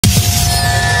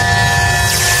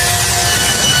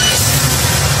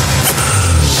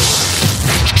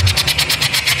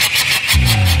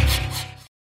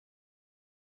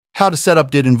How to set up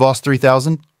DID in VOS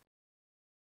 3000?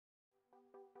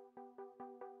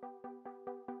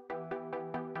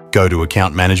 Go to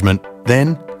Account Management,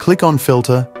 then click on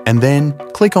Filter, and then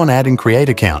click on Add and Create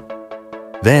Account.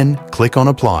 Then click on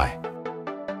Apply.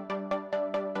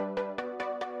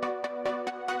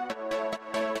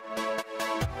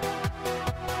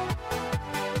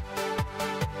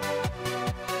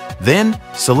 Then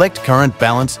select Current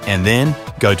Balance and then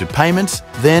go to Payments,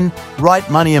 then write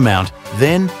Money Amount,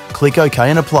 then click OK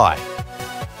and Apply.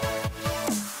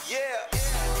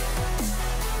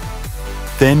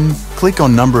 Then click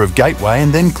on Number of Gateway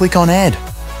and then click on Add.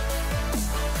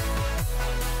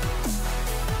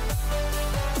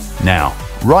 Now,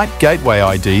 write Gateway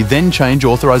ID, then change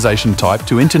Authorization Type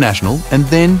to International and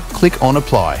then click on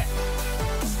Apply.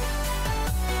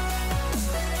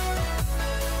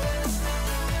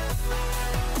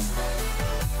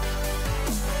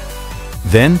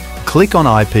 Then click on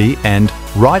IP and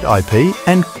write IP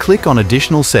and click on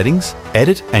Additional Settings,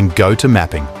 Edit and go to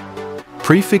Mapping.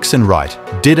 Prefix and write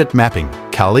DID at Mapping,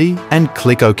 Kali and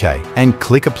click OK and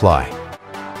click Apply.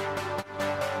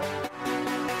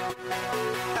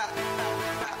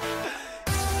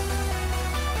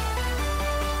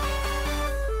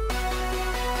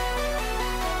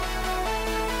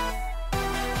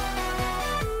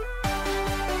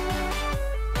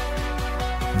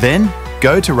 Then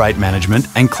go to Rate Management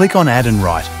and click on Add and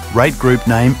Write, Rate Group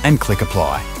Name and click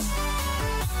Apply.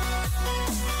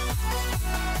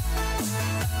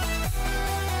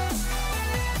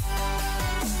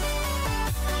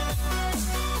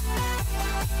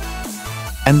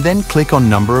 And then click on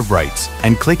Number of Rates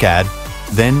and click Add,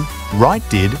 then write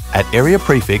DID at Area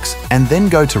Prefix and then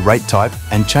go to Rate Type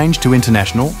and change to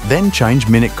International, then change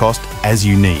Minute Cost as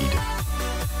you need.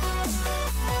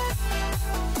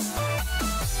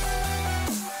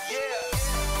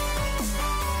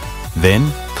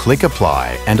 Then click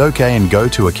Apply and OK and go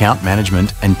to Account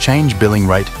Management and change billing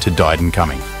rate to Died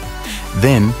Incoming.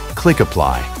 Then click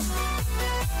Apply.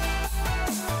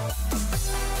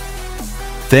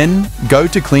 Then go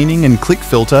to Cleaning and click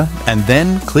Filter and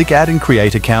then click Add and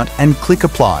Create Account and click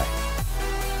Apply.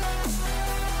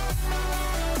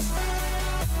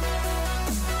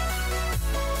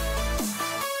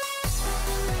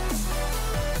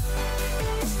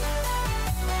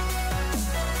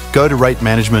 Go to Rate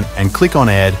Management and click on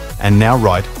Add and now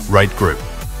write Rate Group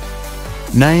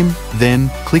Name, then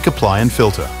click Apply and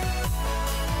Filter.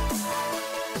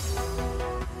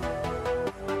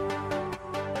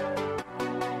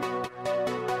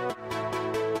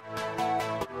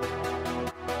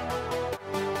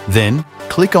 Then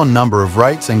click on Number of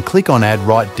Rates and click on Add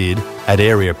Write DID, add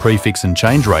Area Prefix and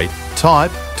change Rate,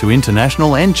 Type to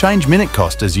International and change Minute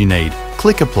Cost as you need.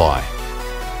 Click Apply.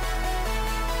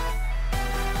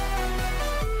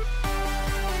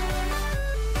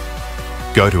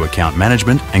 Go to Account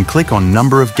Management and click on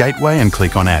Number of Gateway and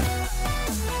click on Add.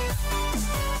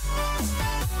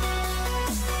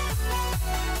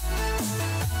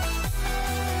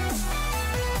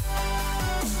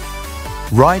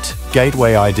 Write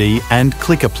Gateway ID and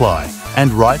click Apply,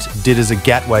 and write DID as a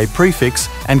Gateway Prefix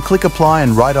and click Apply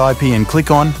and write IP and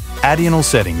click on Additional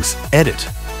Settings, Edit.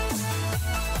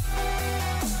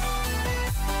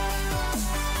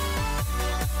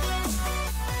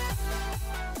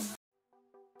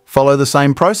 Follow the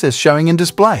same process showing in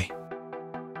display.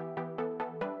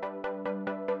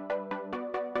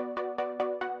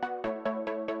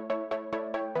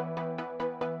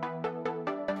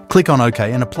 Click on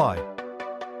OK and Apply.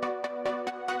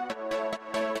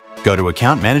 Go to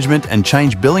Account Management and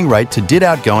change billing rate to DID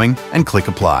Outgoing and click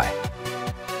Apply.